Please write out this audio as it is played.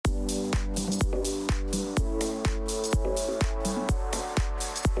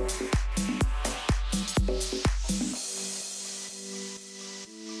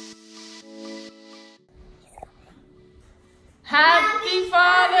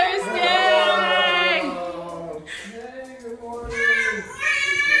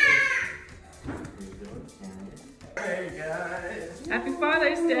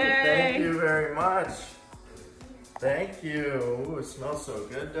Thank you. Ooh, it smells so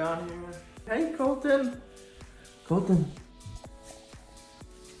good down here. Hey, Colton. Colton.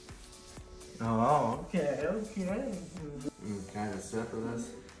 Oh, okay. Can I have a sip of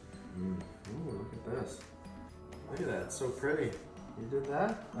this? Ooh, look at this. Look at that, it's so pretty. You did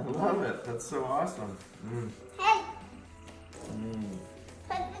that? I love it. That's so awesome. Hey.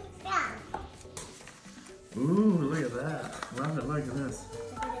 Put this down. Ooh, look at that. Love it, look at this.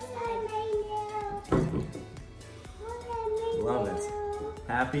 Love it.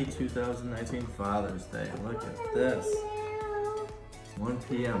 Happy 2019 Father's Day. Look at this. 1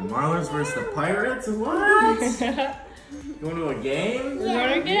 p.m. Marlins versus the Pirates? What? Going to a game? We're going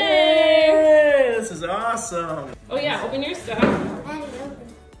to a game. Yay! This is awesome. Oh yeah, open your stuff.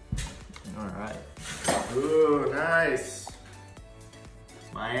 Alright. Ooh, nice.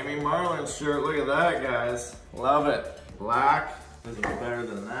 Miami Marlins shirt. Look at that, guys. Love it. Black. Doesn't get better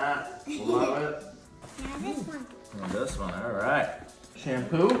than that. Love it. Now this one. And this one. Alright.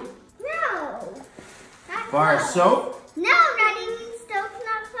 Shampoo? No. Bar soap? No, not even soap,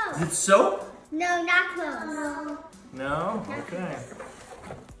 not Is clothes. it soap? No, not clothes. No? Okay.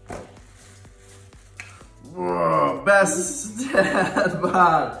 Whoa, best dad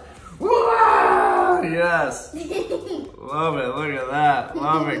bod. Whoa, yes. Love it, look at that.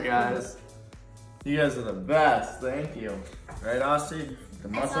 Love it, guys. You guys are the best, thank you. Right, Austin? The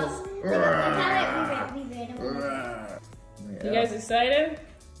muscles? You guys excited?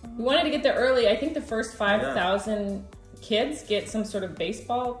 We wanted to get there early. I think the first 5,000 kids get some sort of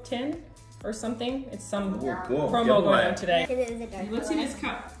baseball tin or something. It's some cool. promo going on today. Let's Let's see this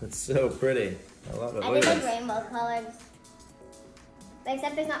cup. It's so pretty. I love it. I Look think at it's this. rainbow colors.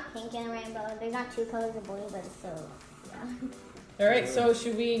 Except there's not pink in a rainbow. There's not two colors of blue, but it's still, yeah. All right, so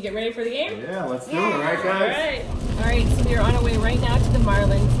should we get ready for the game? Yeah, let's do it, right, All guys? right, so we are on our way right now to the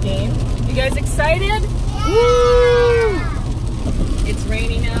Marlins game. You guys excited? Woo! It's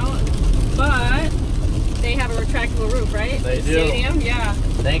raining out, but they have a retractable roof, right? They The do. Stadium, yeah.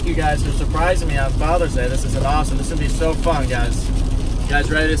 Thank you guys for surprising me on Father's Day. This is awesome. This is gonna be so fun, guys. You guys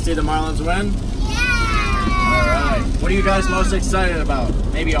ready to see the Marlins win? All right. What are you guys most excited about?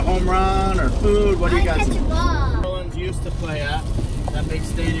 Maybe a home run or food? What do you guys? Catch a ball. Marlins used to play at that big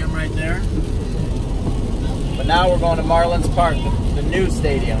stadium right there. But now we're going to Marlins Park, the new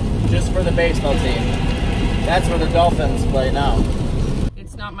stadium, just for the baseball team. That's where the Dolphins play now.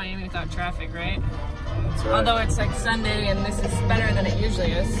 It's not Miami without traffic, right? That's right. Although it's like Sunday and this is better than it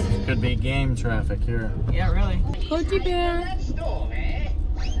usually is. Could be game traffic here. Yeah, really. Coty Bear.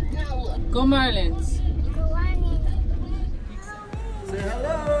 Go Marlins. Say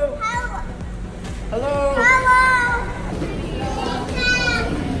hello. Hello. Hello.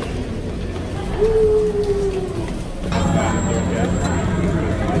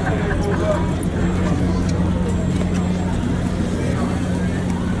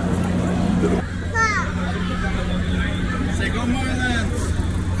 Say go Marlins.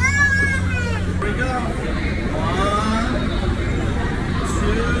 Here we go. 1, 2,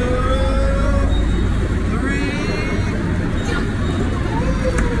 3.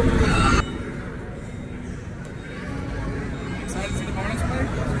 Excited to see the Marlins play?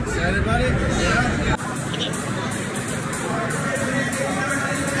 Excited, buddy?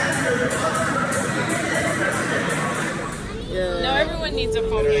 Yeah. No, everyone needs a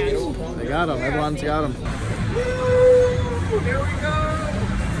phone catch. They got them. Everyone's got them. Here we go.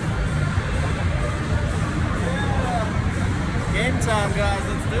 Game time, guys.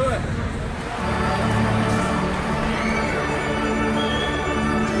 Let's do it.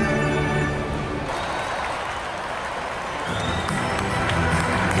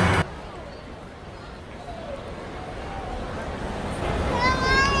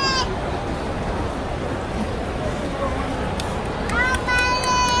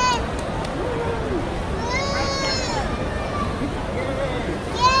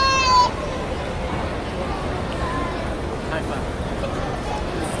 High five.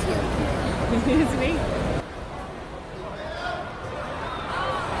 It's me.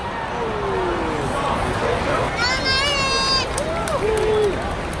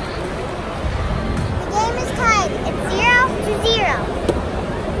 Game is tied. It's 0-0.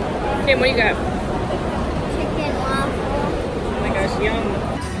 Okay, what do you got? Chicken waffle. Oh my gosh, yum.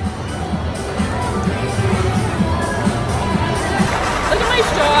 Look at my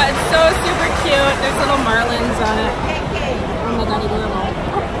straw. It's so super cute. There's little marlins on it. Oh my god, there we go.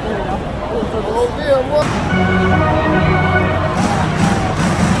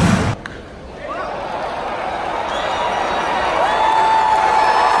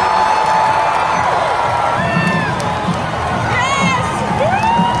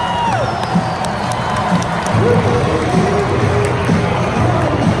 Yes!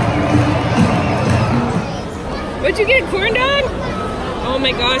 you get? Corn dog? Oh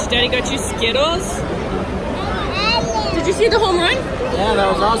my gosh, Daddy got you Skittles. Did you see the home run? Yeah,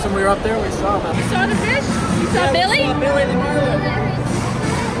 that was awesome. We were up there, we saw that. You saw the fish? You saw Billy? Billy the Marlin.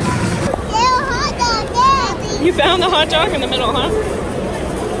 You found the hot dog in the middle, huh?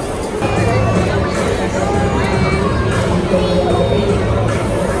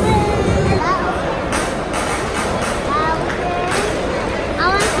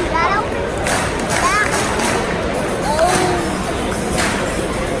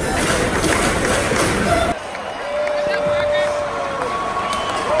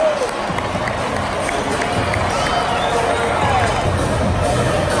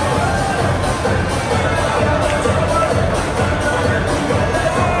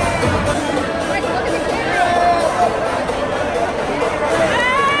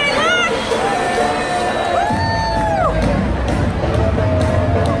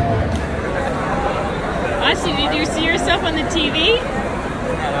 Did you see yourself on the TV?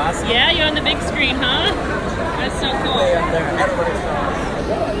 Awesome. Yeah, you're on the big screen, huh? That's so cool.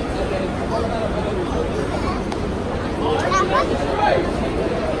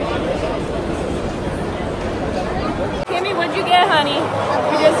 Kimmy, what'd you get, honey?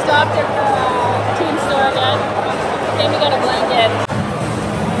 We just stopped at the team store again. Kimmy got a blanket.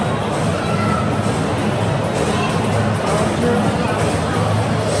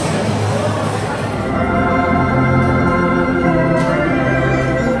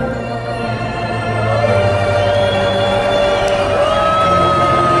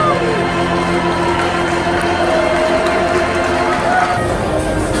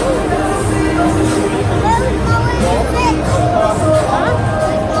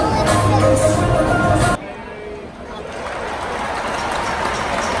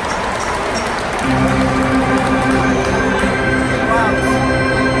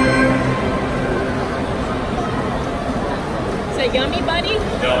 Yummy, buddy?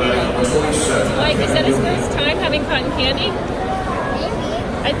 Like, is that his first time having cotton candy? Maybe.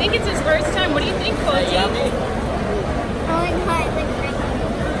 I think it's his first time. What do you think, Koji?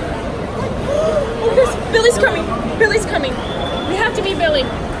 Oh, there's Billy's coming. Billy's coming. We have to meet Billy.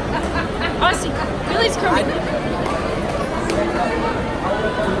 Aussie, Billy's coming.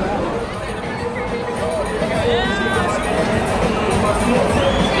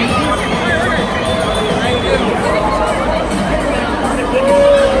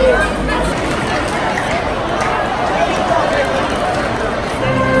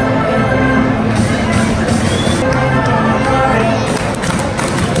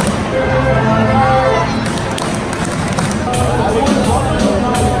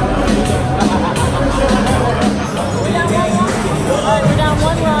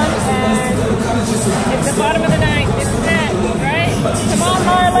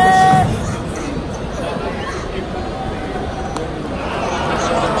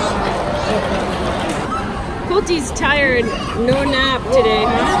 Colty's tired. No nap today,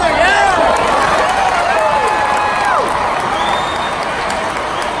 huh?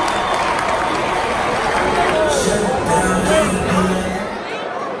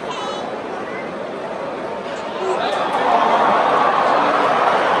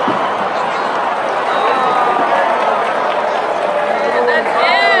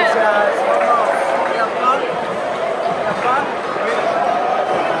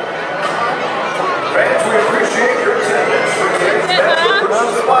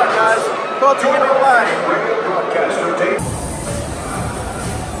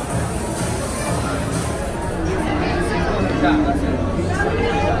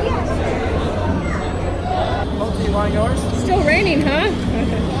 You want yours? Still raining, huh?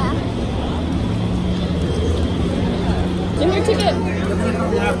 Yeah. Give me your ticket.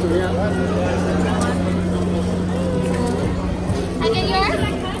 I get yours?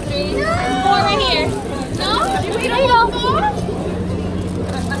 3, 4 right here. No? Here you go.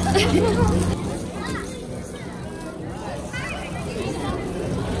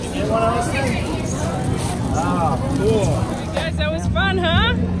 Anyone else? Ah, cool. Guys, that was fun,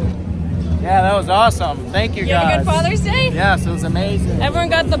 huh? Yeah, that was awesome. Thank you, You had guys. a good Father's Day? Yes, it was amazing. Everyone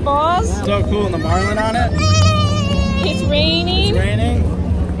got the balls? So cool, and the Marlin on it. It's raining. It's raining.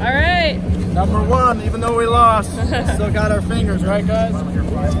 All right. Number 1, even though we lost, still got our fingers, right, guys?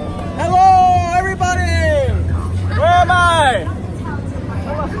 Hello, everybody! Where am I?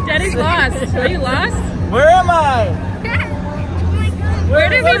 Daddy's lost. Are you lost? Where am I? Where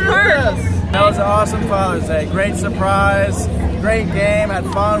did we park? That was an awesome Father's Day. Great surprise, great game, had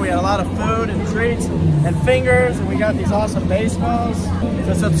fun. We had a lot of food and treats and fingers, and we got these awesome baseballs.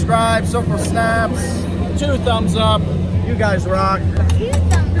 So subscribe, Circle Snaps, 2 thumbs up. You guys rock. 2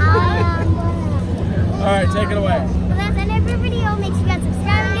 thumbs up. All right, take it away. video. Make sure you guys subscribe.